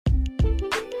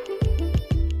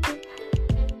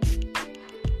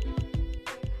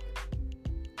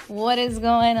What is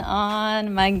going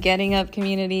on, my Getting Up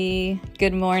community?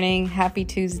 Good morning. Happy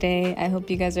Tuesday. I hope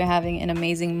you guys are having an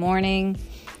amazing morning.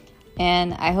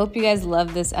 And I hope you guys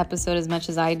love this episode as much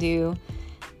as I do.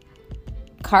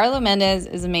 Carlo Mendez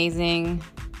is amazing.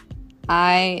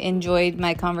 I enjoyed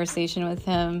my conversation with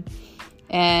him.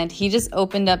 And he just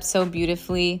opened up so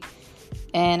beautifully.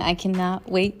 And I cannot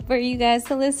wait for you guys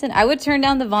to listen. I would turn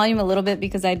down the volume a little bit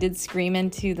because I did scream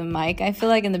into the mic. I feel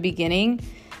like in the beginning,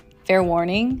 fair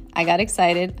warning, I got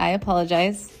excited. I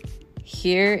apologize.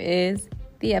 Here is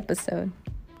the episode.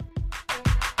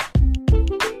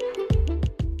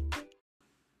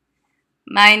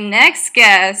 My next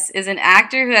guest is an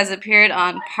actor who has appeared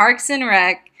on Parks and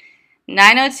Rec,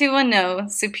 90210,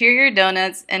 Superior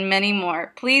Donuts, and many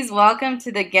more. Please welcome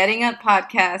to the Getting Up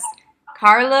podcast,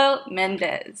 Carlo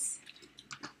Mendez.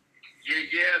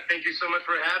 Yeah. Thank you so much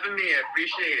for having me. I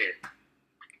appreciate it.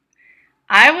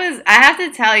 I have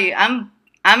to tell you, I'm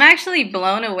actually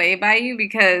blown away by you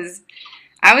because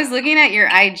I was looking at your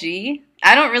IG.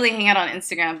 I don't really hang out on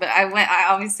Instagram, but I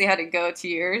obviously had to go to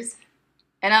yours.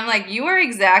 And I'm like, you are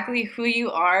exactly who you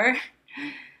are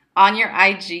on your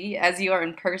IG as you are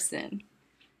in person.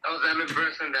 Oh, I'm in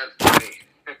person, that's funny.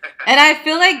 And I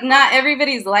feel like not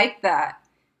everybody's like that.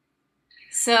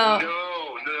 So No, I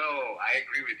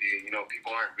agree with you. You know,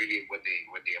 people aren't really what they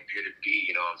appear to be,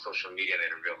 you know, on social media and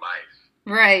in real life.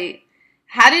 Right.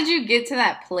 How did you get to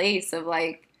that place of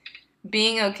like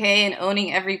being okay and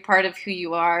owning every part of who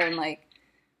you are and like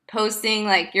posting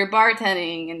like your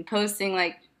bartending and posting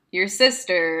like your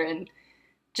sister and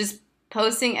just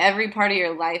posting every part of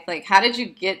your life? Like, how did you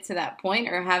get to that point,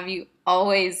 or have you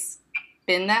always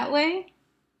been that way?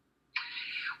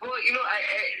 Well, you know,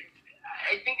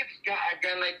 I think I've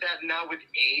gotten like that now with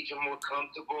age. I'm more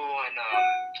comfortable and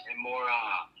more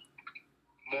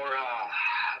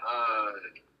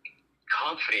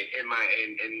confident in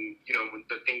you know, with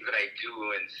the things that I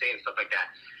do and say and stuff like that.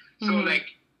 So like,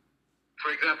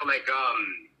 for example, like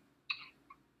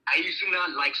I used to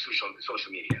not like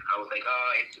social media. I was like,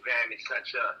 oh, Instagram is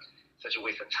such a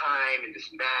waste of time and this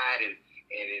and that, and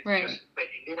it's right. just. But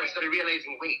then I started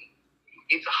realizing, wait,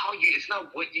 it's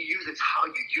not what you use, it's how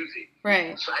you use it.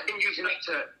 Right. So I've been using it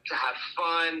to have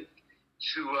fun.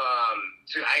 I've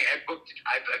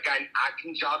gotten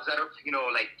acting jobs out of, you know,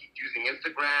 like using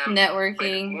Instagram,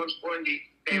 networking. But more importantly,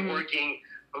 networking.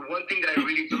 But one thing that I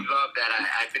really do love that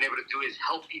I've been able to do is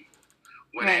help people.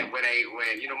 When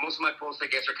you know, most of my posts I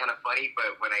guess are kind of funny,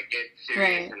 but when I get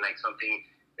serious and like something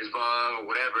is wrong or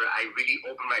whatever, I really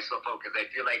open myself up because I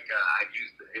feel like I've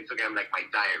used Instagram like my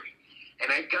diary. And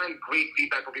I've gotten great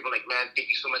feedback from people like, man, thank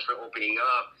you so much for opening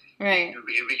up. Right. It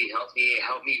really helped me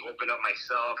open up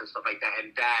myself and stuff like that.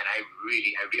 And that I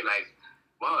realized,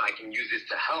 well, I can use this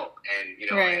to help and, you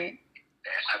know, and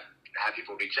have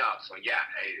people reach out. So yeah,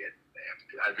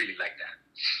 I really like that.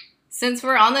 Since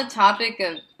we're on the topic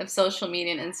of social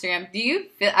media and Instagram, do you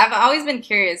feel, I've always been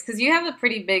curious because you have a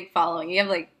pretty big following. You have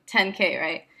like 10K,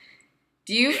 right?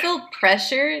 Do you feel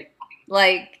pressure,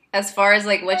 like as far as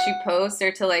like what you post,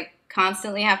 or to like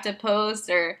constantly have to post,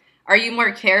 or are you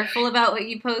more careful about what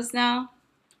you post now?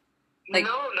 Like,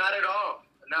 no, not at all.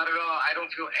 Not at all. I don't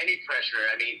feel any pressure.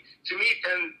 I mean, to me,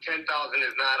 10,000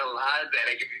 is not a lot. And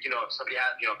I give you know, if somebody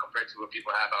has, you know, compared to what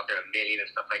people have out there, 1 million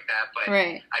and stuff like that. But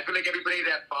I feel like everybody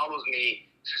that follows me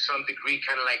to some degree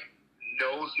kind of like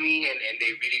knows me and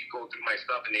they really go through my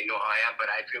stuff and they know how I am.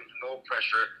 But I feel no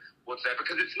pressure whatsoever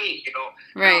because it's me, you know.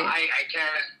 Right. Now, I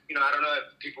can't, you know, I don't know if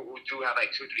people who do have like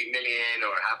 2-3 million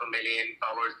or 500,000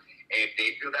 followers, if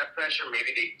they feel that pressure,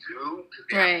 maybe they do because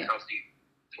they have to constantly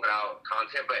put out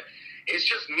content. But it's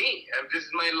just me. This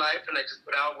is my life, and I just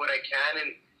put out what I can,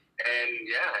 and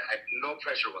yeah, I have no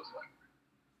pressure whatsoever.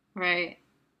 Right.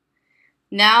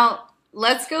 Now,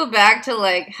 let's go back to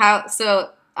like how,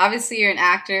 so obviously you're an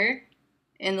actor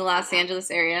in the Los Angeles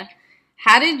area.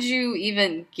 How did you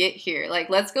even get here? Like,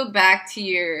 let's go back to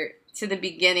the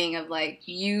beginning of like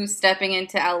you stepping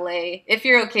into LA, if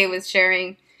you're okay with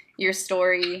sharing your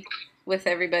story with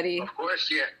everybody. Of course,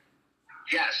 yeah.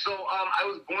 Yeah, so I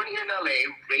was born here in LA,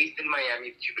 raised in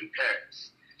Miami, Cuban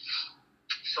parents.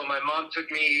 So my mom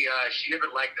took me, she never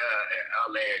liked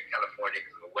LA or California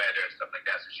because of the weather and stuff like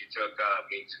that. So she took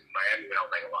me to Miami when I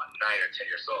was like about 9 or 10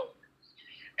 years old.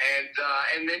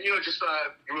 And then, you know, just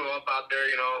grew up out there,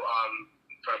 you know,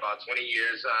 for about 20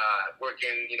 years,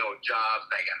 working, you know, jobs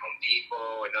like at Home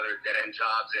Depot and other dead-end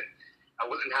jobs. And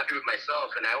I wasn't happy with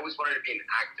myself. And I always wanted to be an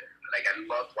actor. Like, I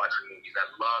loved watching movies. I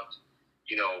loved,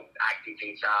 you know, acting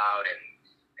things out and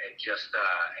just,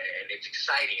 and it's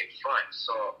exciting and fun.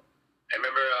 So I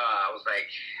remember I was like,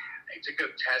 I took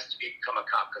a test to become a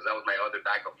cop because that was my other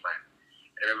backup plan.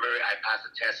 And I remember I passed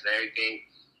the test and everything,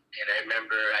 and I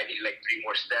remember I needed like 3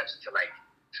 more steps to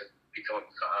become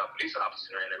a police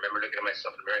officer. And I remember looking at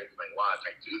myself in the mirror and going, wow, if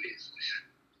I do this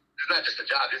is not just a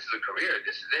job, this is a career,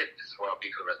 this is it, this is where I'll be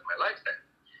for the rest of my life then.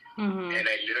 And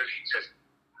I literally just,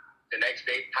 the next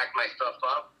day, packed my stuff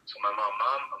up, told my mom,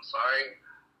 I'm sorry.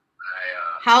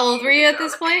 How old were you at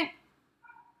this point?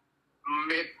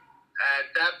 At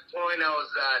that point, I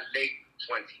was late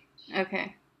 20s.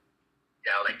 Okay.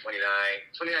 Yeah, like 29,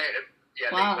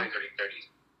 Wow. late 20s, early 30s.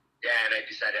 Yeah, and I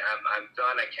decided I'm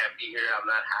done. I can't be here. I'm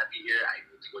not happy here. I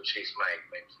need to go chase my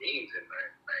dreams and my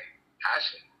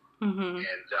passion.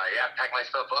 And packed my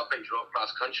stuff up and drove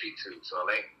cross country to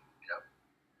LA.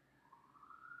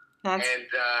 That's... And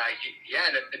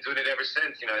and I've been doing it ever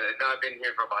since. Now I've been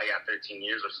here for about 13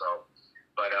 years or so.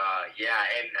 But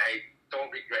and I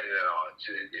don't regret it at all.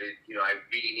 I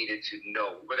really needed to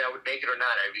know whether I would make it or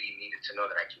not. I really needed to know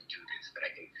that I can do this, that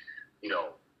I can,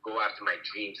 go after my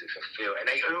dreams and fulfill. And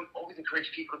I always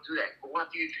encourage people to do that. Go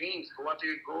after your dreams. Go after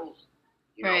your goals.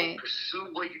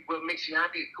 Pursue what makes you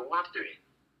happy. Go after it.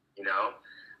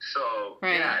 So so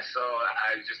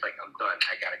I was just like, I'm done.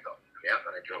 I gotta go. Yeah,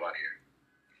 and I drove out of here.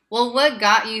 Well, what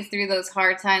got you through those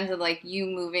hard times of like you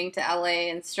moving to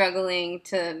LA and struggling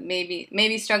to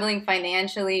maybe struggling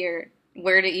financially, or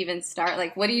where to even start?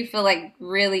 Like, what do you feel like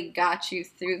really got you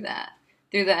through that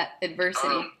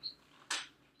adversity?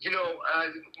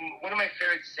 One of my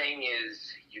favorite saying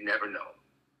is, you never know.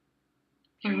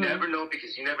 You never know,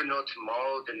 because you never know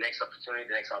tomorrow, the next opportunity,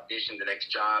 the next audition, the next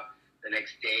job, the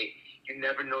next day. You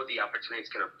never know the opportunity it's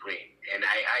going to bring. And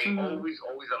I always,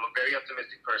 I'm a very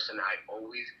optimistic person. I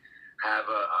always have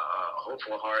a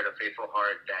hopeful heart, a faithful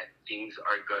heart that things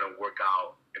are going to work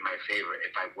out in my favor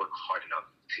if I work hard enough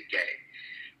to get it.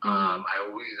 I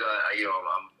always,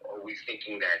 I'm always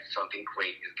thinking that something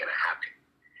great is going to happen.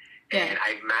 And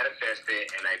I manifest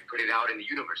it and I put it out in the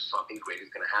universe. Something great is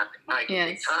going to happen. Now, it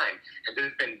can take time. And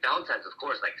there's been downtimes, of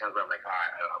course, like times where I'm like, all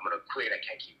right, I'm going to quit. I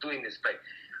can't keep doing this. But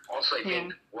also I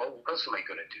think, well, what else am I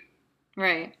going to do?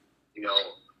 Right.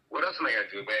 What else am I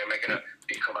going to do? Am I going to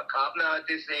become a cop now at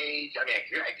this age? I mean,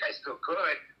 I still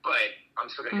could, but I'm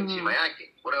still going to continue my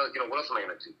acting. What else am I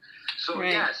going to do? So,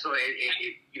 so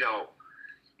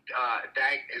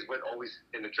that is what always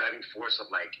been the driving force of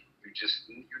like,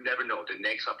 you never know. The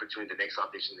next opportunity, the next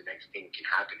audition, the next thing can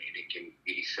happen, and it can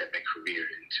really set my career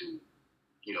into,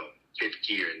 fifth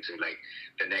gear, into like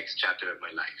the next chapter of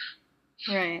my life.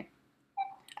 Right.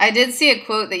 I did see a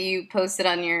quote that you posted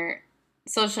on your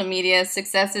social media.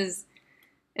 Success is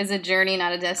a journey,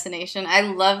 not a destination. I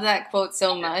love that quote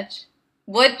so much.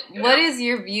 What is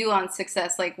your view on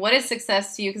success? Like, what is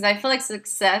success to you? Because I feel like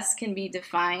success can be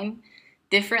defined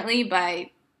differently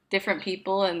by different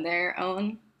people and their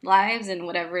own lives and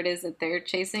whatever it is that they're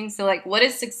chasing. So, like, what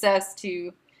is success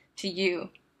to you?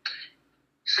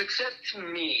 Success to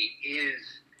me is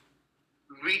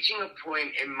reaching a point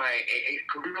in my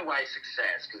career-wise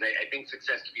success, because I think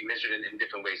success can be measured in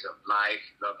different ways of life,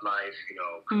 love life,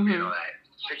 career, and all that.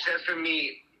 Success for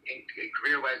me in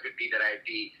career-wise would be that I'd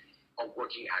be a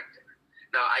working actor.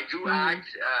 Now, I do act.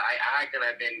 I act, and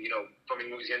I've been,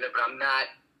 filming movies here and there, but I'm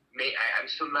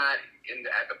still not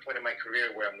at the point in my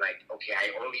career where I'm like, okay,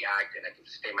 I only act and I can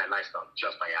sustain my lifestyle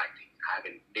just by acting. I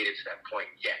haven't made it to that point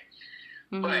yet.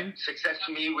 But success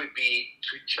to me would be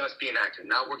to just be an actor,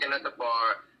 not working at the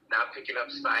bar, not picking up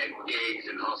side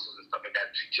gigs and hustles and stuff like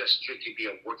that, to just strictly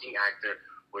be a working actor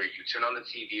where you turn on the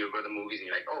TV or go to the movies and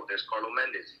you're like, oh, there's Carlo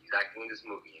Mendes. He's acting in this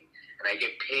movie. And I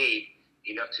get paid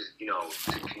enough to,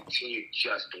 to continue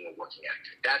just being a working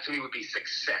actor. That to me would be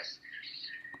success.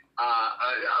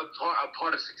 A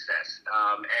part of success,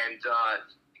 and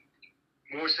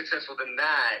more successful than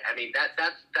that. I mean,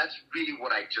 that's really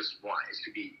what I just want, is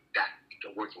to be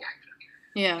a working actor.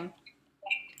 Yeah.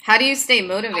 How do you stay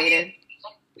motivated?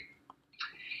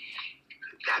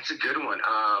 That's a good one.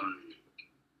 How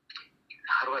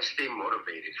do I stay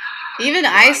motivated? Even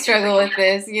I struggle with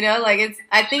this. Like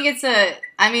I think it's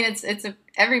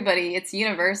everybody. It's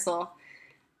universal,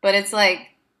 but it's like,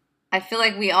 I feel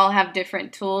like we all have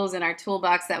different tools in our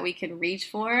toolbox that we can reach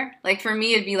for. Like, for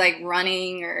me, it'd be like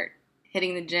running or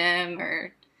hitting the gym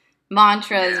or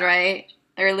mantras, right?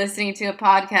 Or listening to a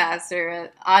podcast or an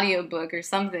audiobook or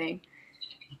something.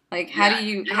 Like, how do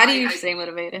you stay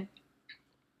motivated?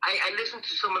 I listen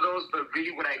to some of those, but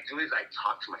really what I do is I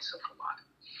talk to myself a lot.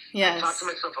 Yes. I talk to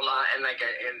myself a lot, and I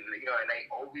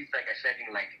always, like I said,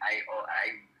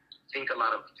 I think a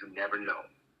lot of, you never know.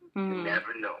 You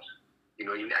never know. You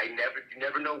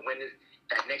never know when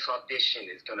that next audition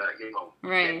is gonna, get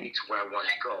me to where I want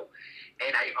to go.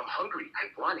 And I'm hungry.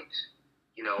 I want it.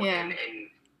 And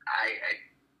I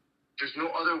there's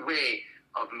no other way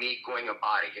of me going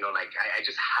about it. You know, like I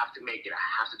just have to make it. I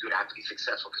have to do it. I have to be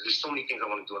successful because there's so many things I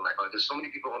want to do in life. There's so many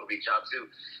people I want to reach out to.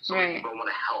 So many people I want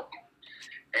to help.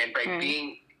 And by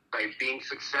being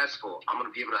successful, I'm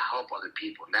going to be able to help other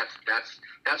people. And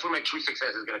that's where my true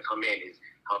success is going to come in, is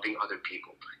helping other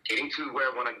people. Getting to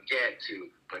where I want to get to,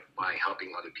 but by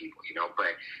helping other people, you know.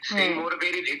 But staying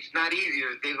motivated, it's not easy.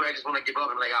 There's days where I just want to give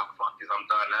up and like, oh, fuck this, I'm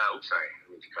done now. Oops, sorry.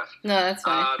 No, that's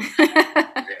fine.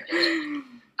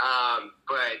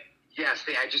 But yeah,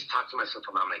 I just talk to myself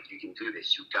and I'm like, you can do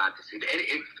this. You got this. And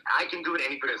if I can do it,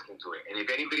 anybody else can do it. And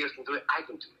if anybody else can do it, I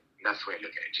can do it. And that's the way I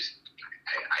look at it.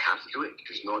 I have to do it.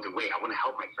 There's no other way. I want to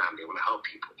help my family. I want to help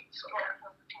people. So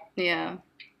yeah.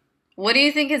 What do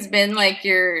you think has been like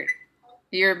your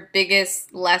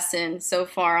biggest lesson so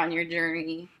far on your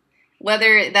journey?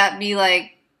 Whether that be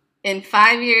like in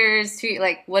 5 years,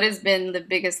 like what has been the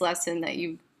biggest lesson that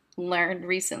you've learned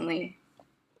recently?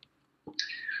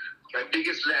 My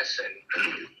biggest lesson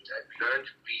I've learned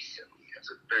recently, that's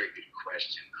a very good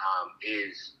question,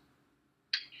 is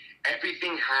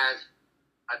everything has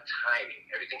a timing.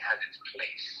 Everything has its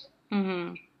place.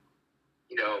 Mm-hmm.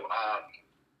 You know,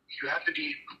 you have to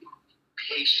be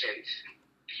patient.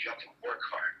 You have to work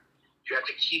hard. You have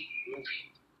to keep moving.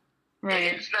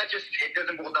 Right. And it's not just, it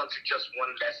doesn't boil down to just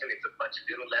one lesson. It's a bunch of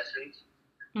little lessons.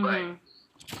 Mm-hmm. But,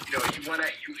 you know, you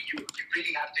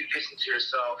really have to listen to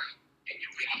yourself, and you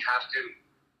really have to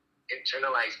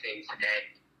internalize things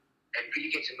and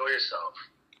really get to know yourself.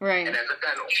 Right. And as I've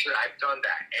gotten older, I've done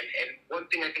that. And one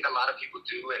thing I think a lot of people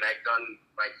do, and I've done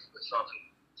myself and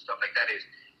stuff like that, is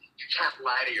you can't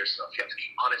lie to yourself. You have to be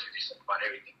honest with yourself about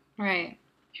everything. Right.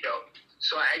 You know,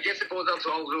 so I guess it boils down to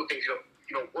all the little things.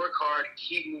 You know, work hard,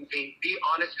 keep moving, be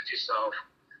honest with yourself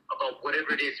about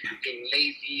whatever it is. If you're being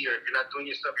lazy or if you're not doing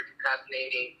your stuff, you're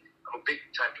procrastinating. I'm a big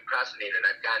time procrastinator, and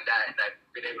I've gotten that, and I've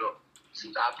been able to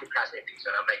stop procrastinating. So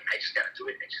I'm like, I just got to do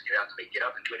it. I just get up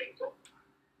and do it and go.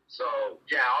 So,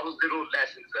 yeah, all those little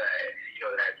lessons, you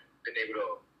know, that I've been able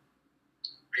to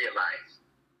realize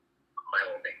on my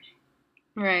own thinking.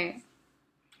 Right.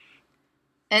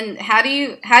 And how do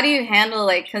you handle,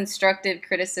 like, constructive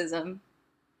criticism?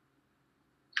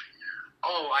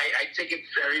 Oh, I take it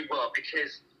very well,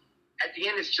 because at the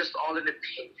end, it's just all in the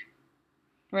pink.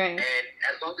 Right. And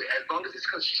as long as it's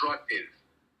constructive,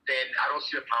 then I don't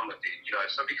see a problem with it. You know,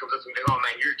 if somebody comes up to me and, oh,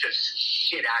 man, you're just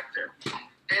shit actor,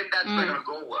 then that's not going to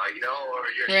go well, you know, or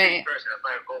you're a shitty person, that's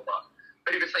not going to go well.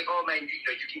 But if it's like, oh, man, you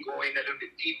know, you can go in a little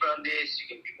bit deeper on this, you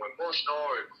can be more emotional,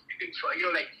 or you can try, you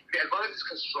know, like, as long as it's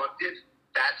constructive,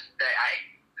 that's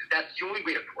the only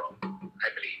way to grow, I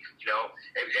believe, you know.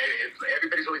 If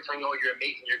everybody's always telling you, oh, you're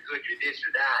amazing, you're good, you're this,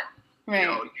 you're that, you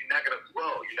know, you're not going to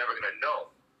grow, you're never going to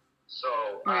know.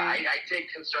 So I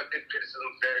take constructive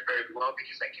criticism very, very well,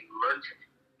 because I can learn from it.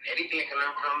 Anything I can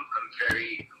learn from, I'm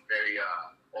very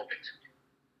open to.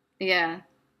 Yeah.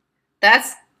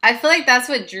 I feel like that's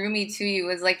what drew me to you,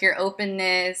 was like your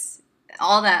openness,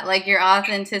 all that, like your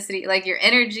authenticity, like your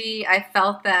energy. I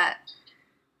felt that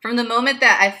from the moment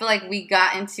that I feel like we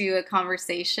got into a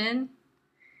conversation,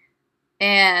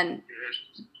 and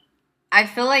I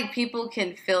feel like people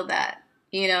can feel that,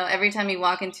 you know, every time you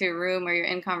walk into a room or you're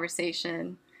in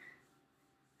conversation.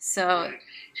 So.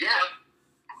 Yeah.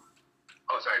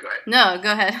 Oh, sorry, go ahead. No,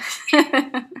 go ahead.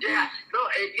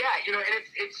 You know, and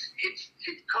it's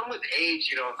come with age,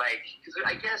 you know, like, because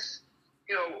I guess,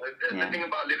 you know, the thing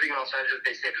about living in Los Angeles,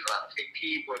 they say there's a lot of fake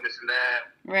people and this and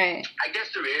that. Right. I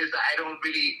guess there is. I don't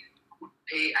really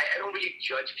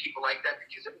judge people like that,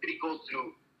 because everybody goes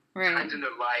through times in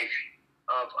their life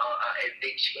of, and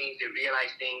they change, they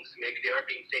realize things, maybe they are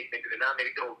being fake, maybe they're not,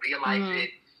 maybe they don't realize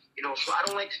it. You know, so I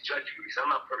don't like to judge people, because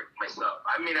I'm not perfect myself.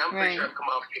 I mean, I'm pretty sure I've come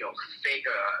off, you know, fake,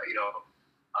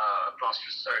 across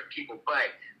for certain people.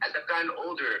 But as I've gotten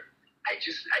older, I've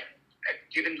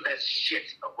given less shit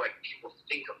of what people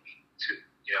think of me, too,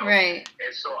 you know? Right.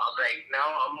 And so I'm like, now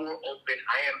I'm more open.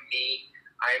 I am me.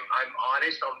 I'm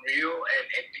honest. I'm real.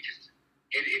 And because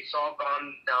it's all gone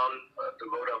down the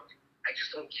road of, I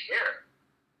just don't care.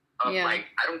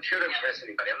 Like, I don't care to impress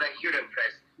anybody. I'm not here to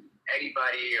impress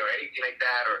anybody or anything like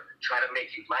that, or try to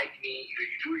make you like me. Either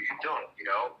you do or you don't, you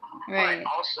know? Right. But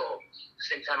also, at the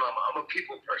same time, I'm a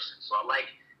people person, so I like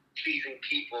pleasing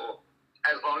people,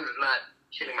 as long as it's not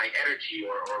killing my energy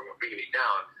or bringing me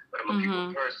down. But I'm a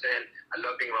people person. I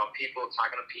love being around people,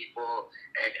 talking to people,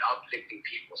 and uplifting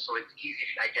people. So it's easy,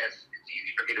 I guess,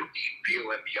 for me to be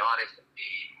real and be honest and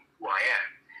be who I am.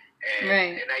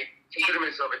 And I consider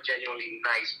myself a genuinely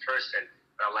nice person,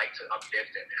 but I like to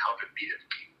uplift and help and be with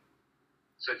people.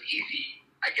 So it's easy,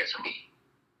 I guess, for me.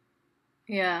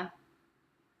 Yeah.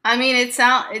 I mean, it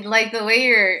sound like the way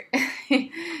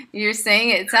you're saying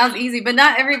it, it sounds easy, but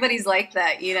not everybody's like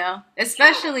that, you know,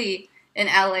 especially in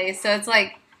LA. So it's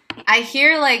like I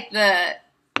hear like the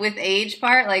with age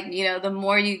part, like, you know, the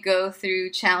more you go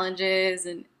through challenges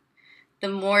and the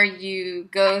more you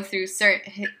go through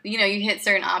certain, you know, you hit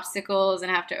certain obstacles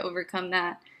and have to overcome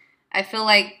that. I feel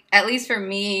like, at least for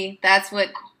me, that's what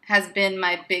has been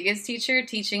my biggest teacher,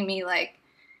 teaching me like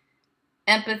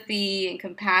empathy and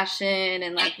compassion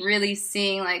and like really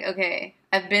seeing like, okay,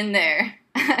 I've been there,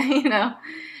 you know,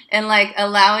 and like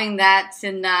allowing that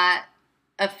to not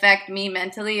affect me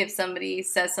mentally if somebody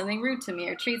says something rude to me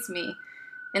or treats me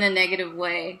in a negative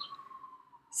way.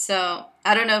 So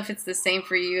I don't know if it's the same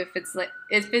for you, if it's like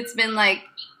if it's been like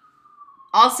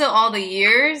also all the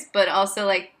years, but also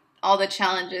like all the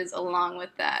challenges along with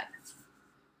that.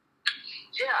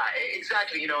 Yeah,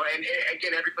 exactly. You know, and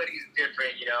again, everybody's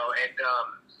different. You know, and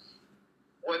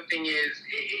one thing is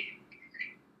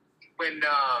when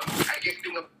I guess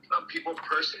being a people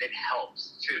person, it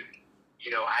helps too.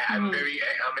 You know, I'm an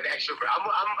extrovert.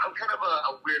 I'm kind of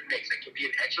a weird mix. I can be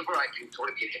an extrovert. I can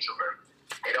totally be an introvert.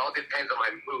 It all depends on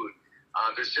my mood.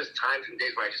 There's just times and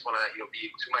days where I just want to, you know,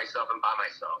 be to myself and by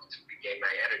myself to regain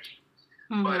my energy.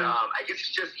 But I guess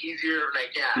it's just easier,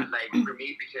 like, like for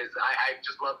me, because I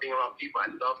just love being around people. I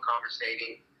love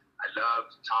conversating. I love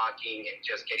talking and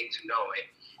just getting to know it.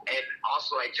 And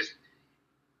also, it's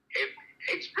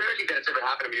rarely that it's ever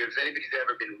happened to me. If anybody's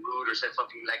ever been rude or said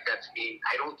something like that to me,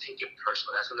 I don't take it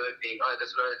personal. That's another thing.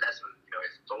 That's another lesson. You know,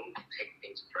 is don't take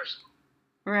things personal.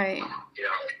 Right. You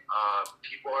know,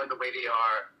 people are the way they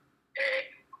are, and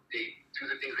they do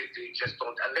the things they do. Just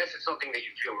don't, unless it's something that you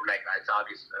feel like it's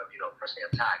obvious, you know, personally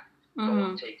attacked.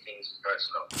 Don't take things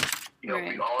personal. You know,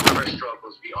 we all have our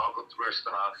struggles. We all go through our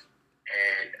stuff,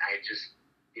 and I just,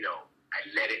 you know, I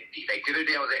let it be. Like the other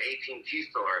day, I was at AT&T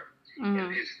store, and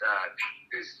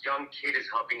this young kid is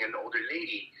helping an older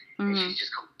lady, and she's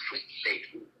just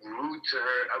completely rude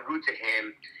to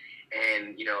him.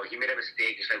 And, you know, he made a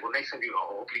mistake. She's like, well,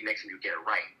 hopefully next time you get it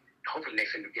right. Hopefully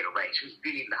next time you get it right. She was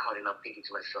really loud, and I'm thinking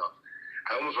to myself,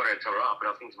 I almost wanted to tell her off,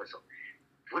 but I was thinking to myself,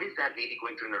 what is that lady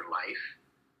going through in her life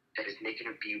that is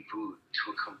making her be rude to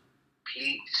a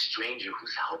complete stranger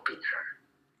who's helping her?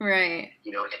 Right.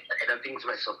 You know, and I'm thinking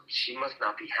to myself, she must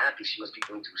not be happy. She must be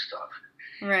going through stuff.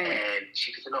 Right. And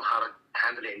she doesn't know how to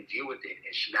handle it and deal with it,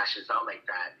 and she lashes out like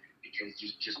that. Because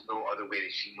there's just no other way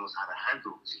that she knows how to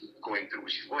handle going through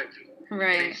what she's going through.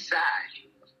 Right. And it's sad,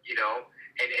 you know?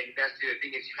 And that's the other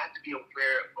thing is you have to be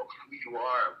aware of who you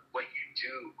are, what you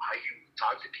do, how you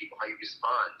talk to people, how you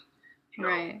respond. You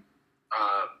know? Right.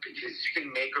 Because you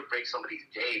can make or break somebody's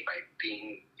day by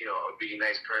being, you know, a really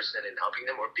nice person and helping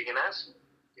them, or being an asshole,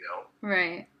 you know?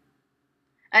 Right.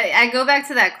 I go back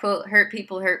to that quote, hurt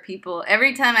people hurt people.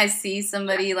 Every time I see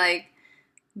somebody like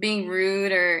being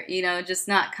rude or, you know, just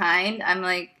not kind, I'm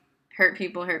like, hurt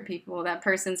people hurt people. That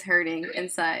person's hurting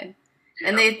inside. Yeah.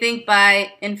 And they think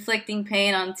by inflicting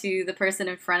pain onto the person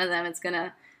in front of them, it's going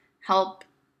to help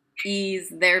ease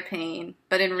their pain.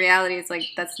 But in reality, it's like,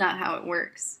 that's not how it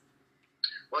works.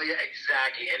 Well, yeah,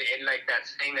 exactly. And like that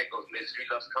saying that goes, misery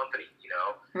loves company, you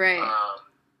know? Right.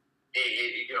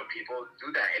 You know, people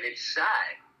do that. And it's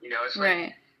sad, you know? It's like,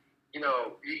 right. You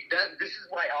know, this is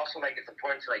why also, like, it's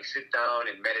important to, like, sit down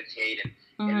and meditate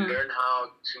and learn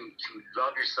how to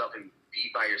love yourself and be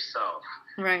by yourself.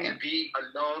 Right. To be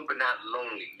alone but not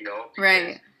lonely, you know? Because,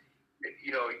 right.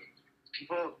 You know,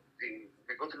 people, we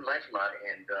go through life a lot,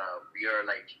 and we're,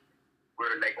 like,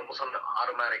 almost on the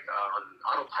on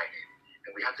autopilot.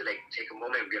 And we have to, like, take a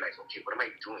moment and realize, okay, what am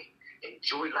I doing?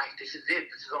 Enjoy life. This is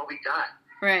it. This is all we got.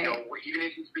 Right. You know, even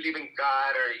if you believe in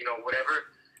God or, you know,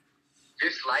 whatever,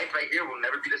 this life right here will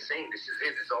never be the same. This is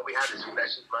it. This is all we have. This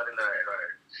flesh and blood in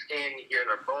our skin, here in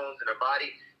our bones, in our body.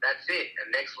 That's it.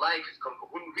 And next life is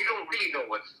we don't really know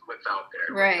what's out there.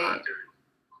 Right.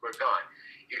 We're gone.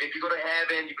 Even if you go to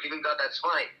heaven, you believe in God, that's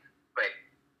fine. But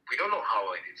we don't know how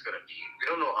it's going to be. We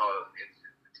don't know how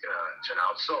it's going to turn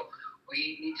out. So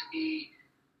we need to be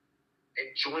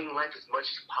enjoying life as much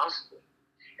as possible.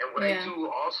 And what I do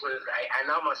also is I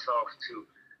allow myself to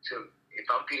if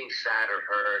I'm feeling sad or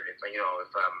hurt, if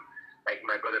I'm like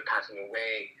my brother passing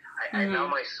away, I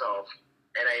allow myself,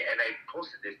 and I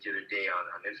posted this the other day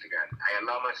on Instagram. I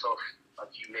allow myself a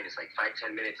few minutes, like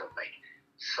 5-10 minutes of like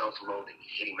self-loathing,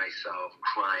 hitting myself,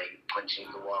 crying,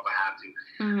 punching the wall if I have to.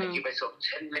 I give myself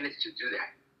 10 minutes to do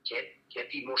that.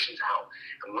 Get the emotions out,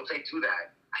 and once I do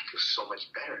that, I feel so much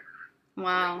better.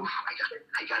 Wow! Like,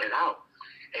 I got it out,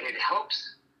 and it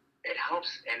helps. It helps.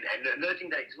 And another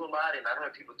thing that I do a lot, and I don't know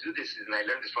if people do this, and I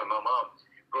learned this from my mom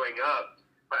growing up,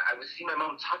 but I would see my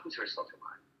mom talking to herself a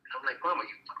lot. I'm like, Mom, are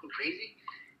you fucking crazy?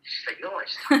 She's like, no, I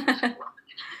just talk to myself a lot.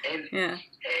 And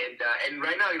and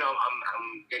right now,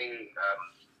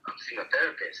 I'm seeing a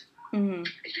therapist. Mm-hmm.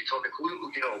 And she told me,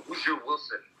 who's your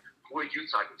Wilson? Who are you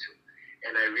talking to?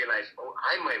 And I realized,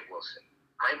 I'm my Wilson.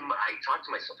 I talk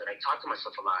to myself, and I talk to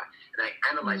myself a lot, and I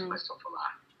analyze myself a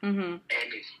lot. Mm-hmm.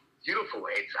 And it's beautiful.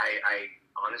 I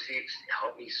honestly, it's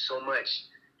helped me so much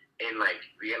in like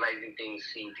realizing things,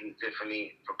 seeing things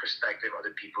differently from perspective,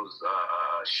 other people's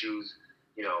shoes.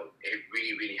 It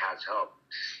really, really has helped.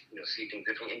 See things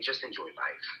differently and just enjoy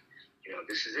life.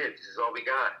 This is it. This is all we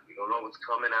got. We don't know what's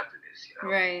coming after this.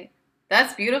 Right.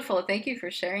 That's beautiful. Thank you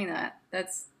for sharing that.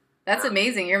 That's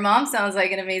amazing. Your mom sounds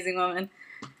like an amazing woman.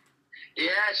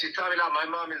 Yeah, she's telling me now. My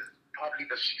mom is probably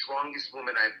the strongest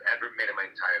woman I've ever met in my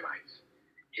entire life.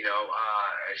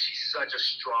 She's such a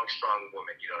strong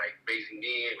woman. Like raising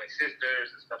me and my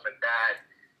sisters and stuff like that.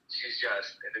 She's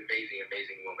just an amazing,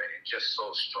 amazing woman and just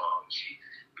so strong.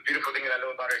 The beautiful thing that I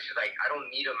know about her, she's like, I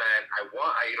don't need a man. I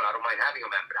don't mind having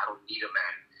a man, but I don't need a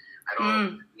man. I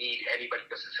don't need anybody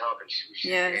else's help. And she's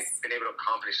been able to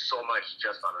accomplish so much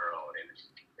just on her own. And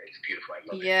it's beautiful. I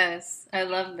love it. Yes, I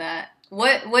love that.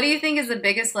 What do you think is the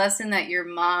biggest lesson that your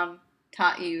mom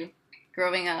taught you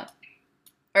growing up?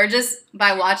 Or just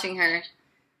by watching her?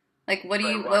 Like, what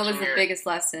was the biggest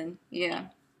lesson? Yeah.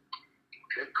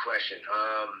 Good question.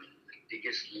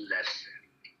 Biggest lesson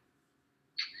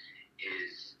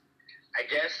is, I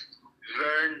guess,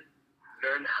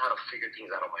 learn how to figure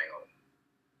things out on my own.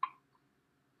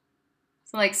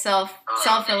 So, like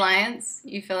self-reliance?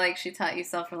 You feel like she taught you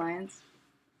self-reliance?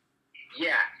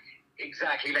 Yeah,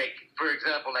 exactly. Like, for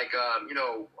example, like,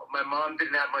 my mom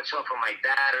didn't have much help from my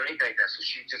dad or anything like that, so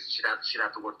she'd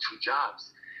have to work 2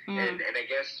 jobs. And I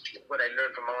guess what I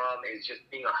learned from my mom is just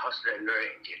being a hustler and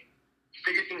learning.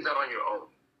 Figure things out on your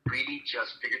own. Really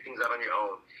just figure things out on your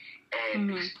own.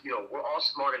 And, we're all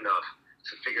smart enough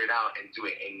to figure it out and do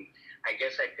it. And I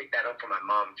guess I picked that up from my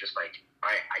mom, just like, all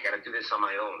right, I got to do this on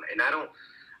my own. And I don't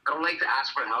like to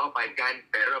ask for help. I've gotten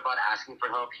better about asking for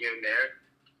help here and there.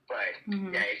 But,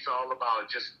 yeah, it's all about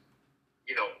just,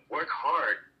 work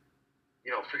hard,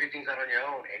 figure things out on your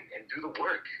own and do the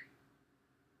work.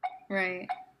 Right.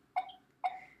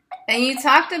 And you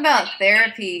talked about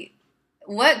therapy.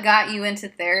 What got you into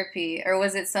therapy? Or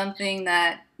was it something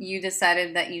that you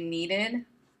decided that you needed?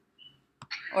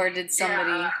 Or did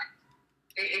somebody... Yeah,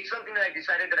 it's something that I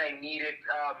decided that I needed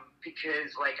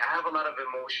because, like, I have a lot of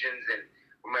emotions and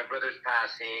with my brother's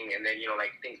passing and then,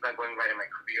 like, things not going right in my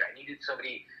career. I needed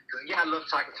somebody... Because, yeah, I love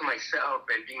talking to myself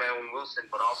and being my own Wilson,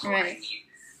 but also I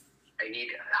need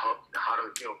help how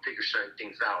to, figure certain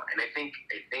things out. And I think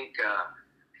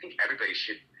everybody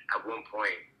should, at one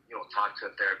point, talk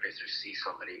to a therapist or see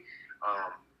somebody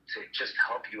to just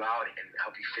help you out and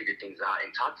help you figure things out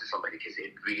and talk to somebody because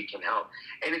it really can help.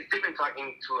 And it's different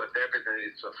talking to a therapist than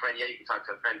it is to a friend. Yeah, you can talk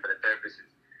to a friend, but a therapist is,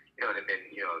 they've been,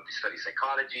 they study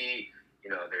psychology.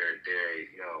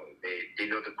 They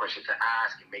know the questions to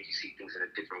ask and make you see things in a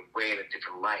different way, in a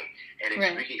different light. And it's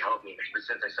really helped me. Ever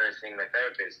since I started seeing my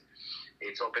therapist,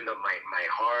 it's opened up my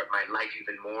heart, my life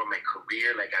even more, my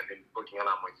career. Like, I've been booking a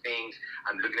lot more things.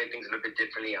 I'm looking at things a little bit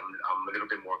differently. I'm a little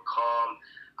bit more calm.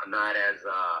 I'm not as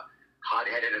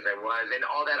hot-headed as I was. And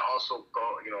all that also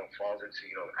falls into,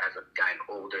 as I've gotten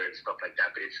older and stuff like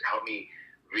that. But it's helped me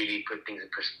really put things in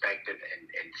perspective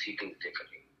and see things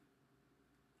differently.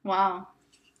 Wow.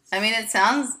 I mean, it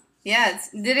sounds,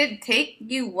 did it take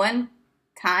you one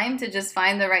time to just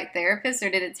find the right therapist,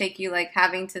 or did it take you, like,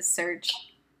 having to search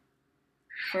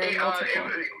for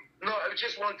multiple? No, it was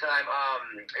just one time.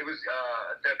 It was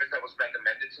a therapist that was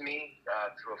recommended to me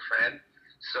through a friend.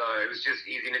 So it was just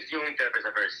easy, and it's the only therapist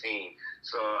I've ever seen.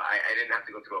 So I didn't have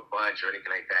to go through a bunch or anything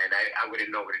like that, and I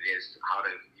wouldn't know what it is, how to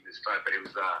even start, but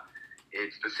it's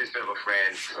the sister of a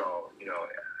friend, so,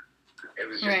 it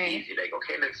was just easy. Like,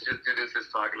 okay, let's just do this,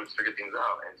 let's talk, and let's figure things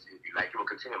out. And if you like it, we'll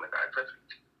continue. I'm like, all right, perfect.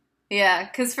 Yeah,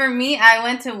 because for me, I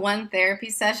went to one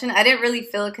therapy session. I didn't really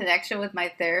feel a connection with my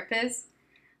therapist.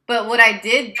 But what I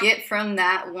did get from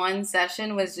that one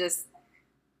session was just,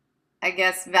 I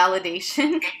guess,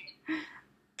 validation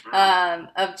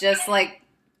of just, like,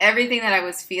 everything that I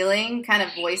was feeling, kind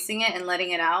of voicing it and letting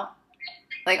it out.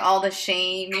 Like, all the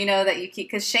shame, that you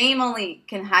keep, because shame only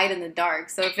can hide in the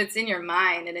dark. So if it's in your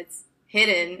mind and it's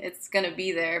hidden, it's going to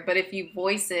be there. But if you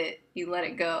voice it, you let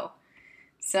it go.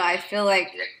 So I feel like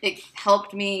it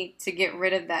helped me to get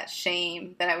rid of that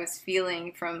shame that I was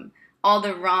feeling from all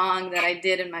the wrong that I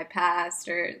did in my past,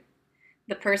 or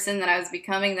the person that I was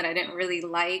becoming that I didn't really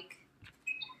like.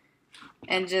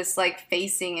 And just, like,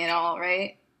 facing it all,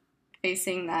 right?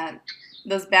 Facing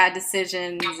those bad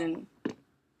decisions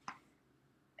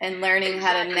and learning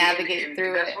how to navigate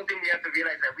through that's it. One thing we have to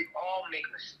realize, that we all make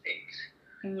mistakes.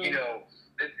 You know,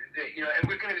 and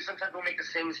we're gonna sometimes we'll make the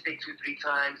same mistake 2-3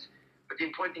 times. But the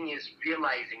important thing is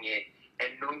realizing it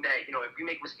and knowing that, if we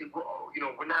make mistakes,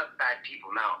 we're not bad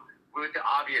people now. We're the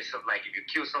obvious of, like, if you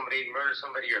kill somebody, murder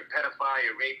somebody, you're a pedophile,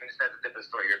 you're a rapist, that's a different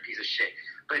story. You're a piece of shit.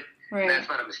 But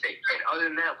that's not a mistake. And other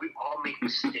than that, we all make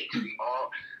mistakes. We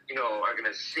all, are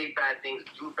going to say bad things,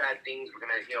 do bad things. We're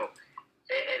going to,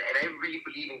 and I really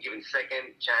believe in giving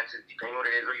second chances, depending on what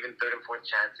it is, or even third and fourth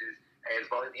chances,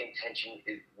 as long as the intention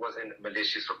wasn't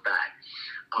malicious or bad.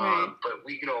 But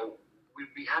we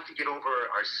have to get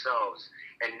over ourselves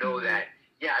and know that,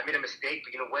 yeah, I made a mistake,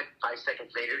 but you know what? 5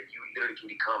 seconds later, you literally can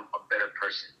become a better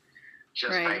person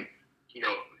just by,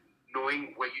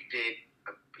 knowing what you did,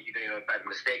 a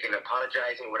mistake, and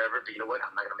apologizing, whatever. But you know what?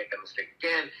 I'm not gonna make that mistake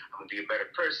again. I'm gonna be a better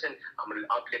person. I'm gonna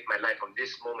uplift my life from this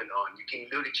moment on. You can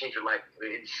literally change your life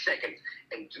in seconds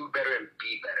and do better and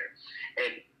be better.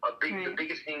 And the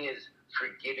biggest thing is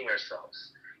forgiving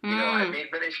ourselves. I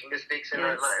made many mistakes in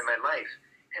my life,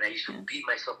 and I used to beat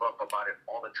myself up about it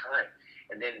all the time.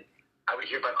 And then I would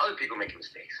hear about other people making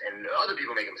mistakes, and other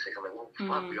people making mistakes. I'm like, well,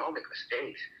 fuck, we all make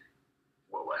mistakes.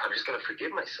 Well, I'm just going to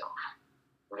forgive myself.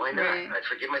 Why not? I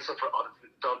forgive myself for all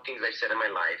the dumb things I've said in my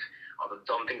life, all the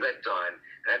dumb things I've done,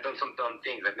 and I've done some dumb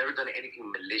things. I've never done anything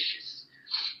malicious.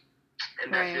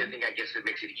 And that's the thing, I guess, that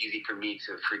makes it easy for me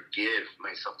to forgive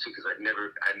myself, too, because I don't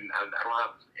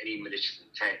have any malicious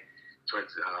intent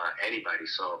towards anybody.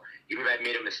 So even if I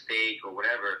made a mistake or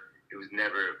whatever, it was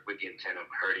never with the intent of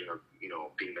hurting or,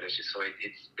 being malicious. So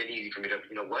it's been easy for me to,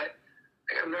 what?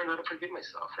 I got to learn how to forgive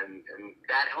myself. And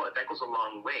that goes a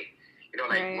long way.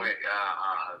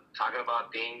 Talking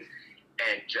about things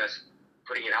and just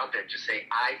putting it out there. Just say,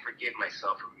 I forgive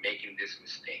myself for making this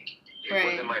mistake. It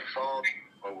wasn't my fault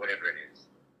or whatever it is.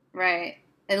 Right.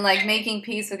 And, like, making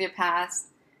peace with your past.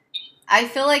 I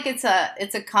feel like it's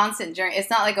a constant journey. It's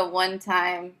not like a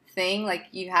one-time thing. Like,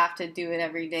 you have to do it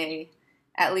every day.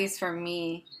 At least for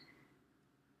me,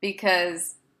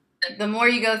 because the more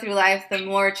you go through life, the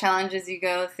more challenges you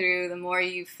go through, the more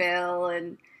you fail,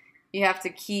 and you have to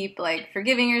keep, like,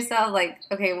 forgiving yourself. Like,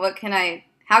 okay,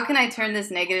 how can I turn this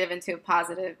negative into a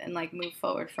positive and, like, move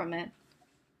forward from it?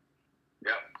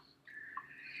 Yeah,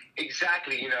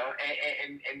 exactly. And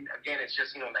again, it's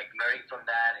just, like, learning from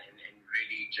that and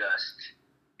really just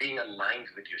being aligned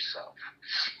with yourself,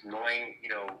 knowing,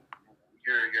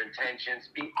 your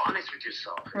intentions, being honest with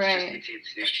yourself. It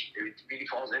really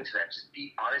falls into that. Just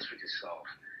be honest with yourself,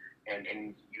 and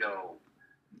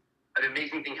an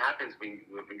amazing thing happens when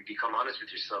you become honest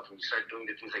with yourself and you start doing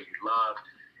the things that you love,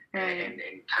 and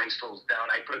time slows down.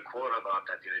 I put a quote about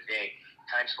that the other day.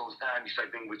 Time slows down. You start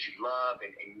doing what you love,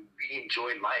 and you really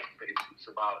enjoy life. But it's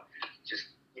about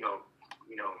just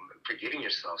forgiving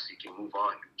yourself so you can move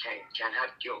on. You can't have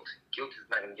guilt. Guilt is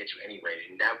not going to get you anywhere,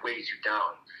 and that weighs you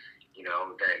down.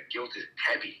 That guilt is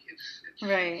heavy.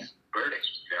 It's burden,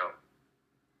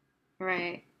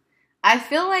 Right. I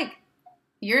feel like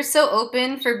you're so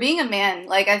open for being a man.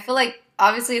 Like, I feel like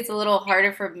obviously it's a little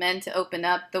harder for men to open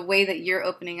up the way that you're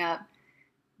opening up.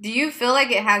 Do you feel like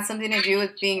it had something to do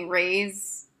with being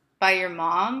raised by your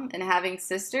mom and having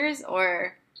sisters,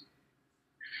 or?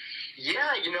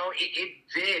 Yeah, it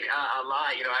did a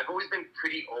lot. I've always been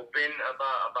pretty open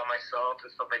about myself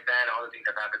and stuff like that, and all the things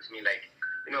that happened to me, like,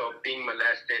 being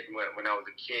molested when I was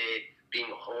a kid, being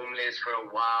homeless for a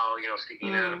while,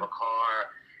 sleeping out of a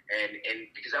car, and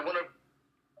because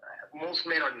most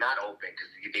men are not open because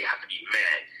they have to be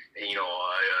men, and I'm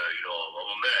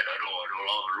a man, I don't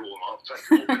have time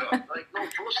to open up. Like, no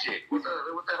bullshit. What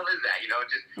the hell is that?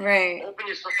 Just open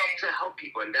yourself up to help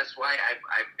people, and that's why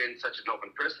I've been such an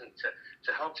open person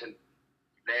to help to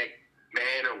let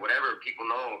men or whatever people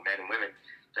know, men and women,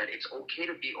 that it's okay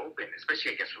to be open,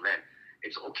 especially I guess for men.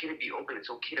 It's okay to be open.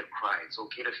 It's okay to cry. It's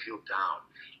okay to feel down.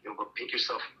 But pick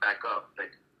yourself back up.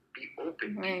 But be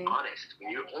open. Be honest.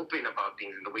 When you're open about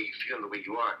things and the way you feel and the way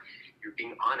you are, you're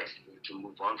being honest, and you can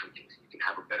move on from things. You can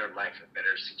have a better life, a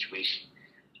better situation.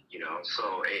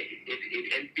 So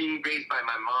and being raised by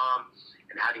my mom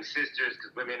and having sisters,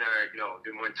 because women are,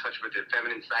 they're more in touch with their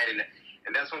feminine side, and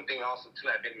that's one thing also too.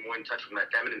 I've been more in touch with my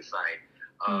feminine side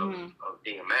of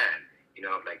being a man.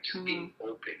 Like just being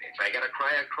open. If I gotta cry,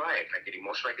 I cry. If I get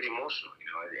emotional, I get emotional.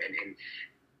 And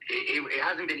it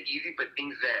hasn't been easy, but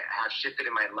things that have shifted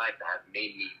in my life that have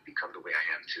made me become the way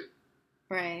I am too.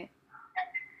 Right.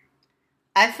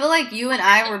 I feel like you and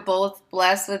I were both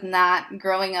blessed with not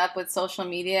growing up with social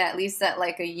media, at least at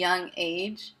like a young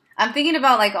age. I'm thinking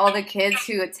about like all the kids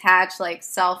who attach like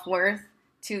self-worth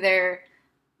to their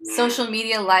social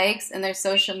media likes and their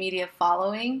social media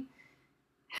following.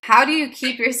 How do you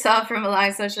keep yourself from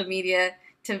allowing social media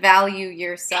to value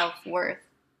your self-worth?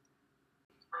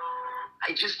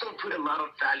 I just don't put a lot of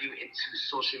value into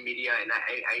social media, and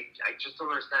I just don't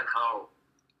understand how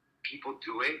people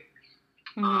do it.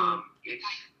 I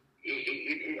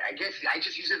guess I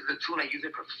just use it as a tool, and I use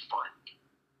it for fun.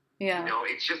 Yeah.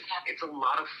 It's a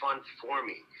lot of fun for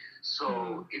me.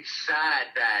 So it's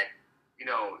sad that,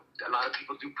 a lot of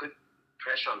people do put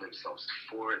pressure on themselves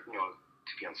for,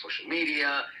 to be on social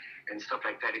media and stuff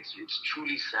like that. It's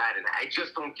truly sad, and I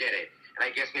just don't get it. And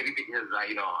I guess maybe because,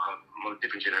 I'm a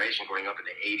different generation growing up in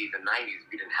the 80s and 90s,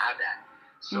 we didn't have that.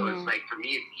 So it's like, for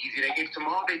me, it's easy. Like, if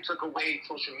tomorrow they took away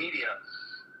social media,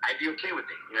 I'd be okay with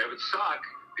it. It would suck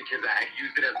because I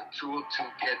used it as a tool to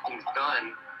get things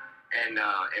done and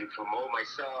promote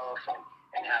myself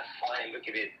and have fun and look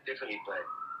at it differently. But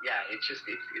yeah, it's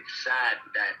sad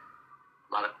that a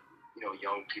lot of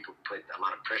young people put a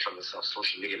lot of pressure on themselves.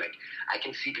 Social media, like, I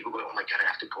can see people going, oh my god, I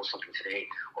have to post something today.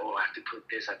 Oh, I have to put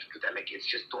this, I have to put that. Like, it's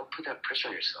just, don't put that pressure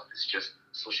on yourself. It's just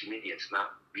social media. It's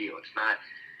not real. It's not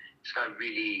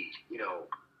really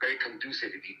very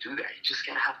conducive if you do that. You just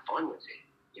gotta have fun with it.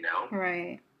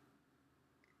 Right.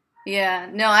 Yeah,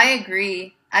 no, I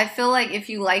agree. I feel like if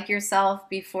you like yourself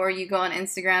before you go on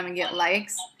Instagram and get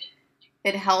likes,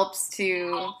 it helps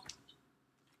to,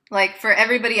 like, for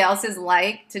everybody else's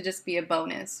like to just be a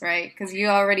bonus, right? Because you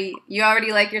already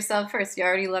like yourself first. You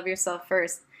already love yourself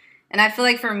first. And I feel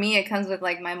like for me, it comes with,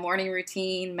 like, my morning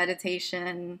routine,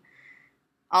 meditation,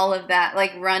 all of that,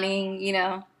 like running,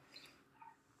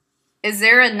 Is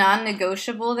there a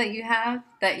non-negotiable that you have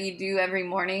that you do every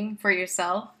morning for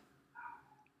yourself?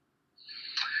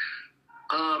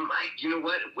 You know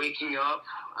what? Waking up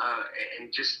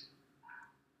and just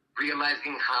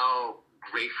realizing how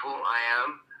grateful I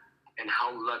am and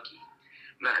how lucky.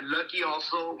 Now, lucky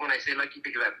also, when I say lucky,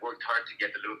 because I've worked hard to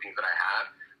get the little things that I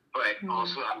have, but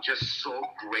also I'm just so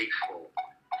grateful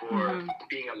for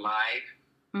being alive,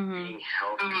 being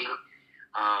healthy,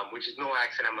 which is no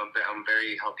accident. I'm a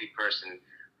very healthy person,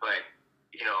 but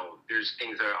there's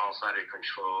things that are outside of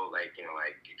control, like,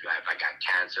 like if I got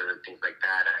cancer and things like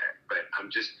that. But I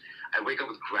wake up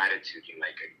with gratitude,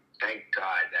 like, thank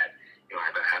God that,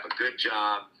 I have a good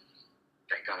job.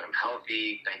 Thank God I'm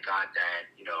healthy. Thank God that,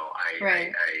 I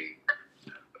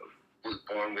was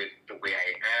born with the way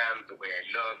I am, the way I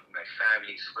look, my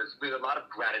family. So it's with a lot of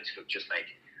gratitude of just, like,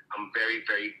 I'm very,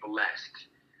 very blessed.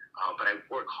 But I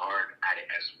work hard at it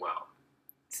as well.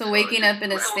 So waking up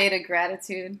in a state of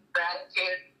gratitude.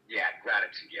 Gratitude, yeah.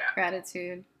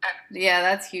 Gratitude. Yeah,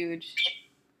 that's huge.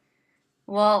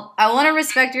 Well, I want to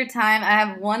respect your time. I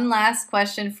have one last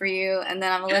question for you, and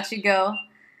then I'm going to let you go.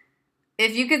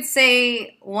 If you could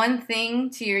say one thing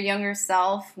to your younger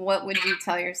self, what would you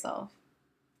tell yourself?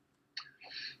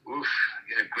 Oof,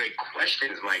 these are great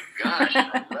questions. My gosh,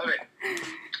 I love it.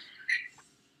 If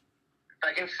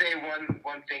I can say one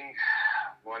thing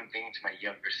to my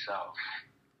younger self,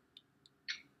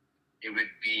 it would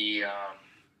be, let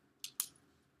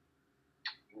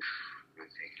me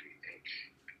think.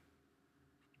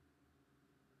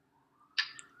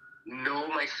 Know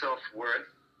my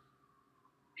self-worth,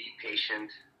 be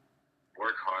patient,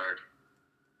 work hard,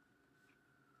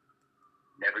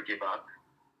 never give up,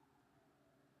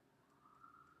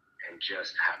 and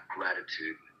just have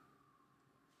gratitude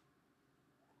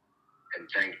and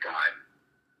thank God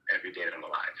every day that I'm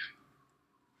alive.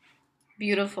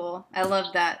 Beautiful. I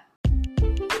love that.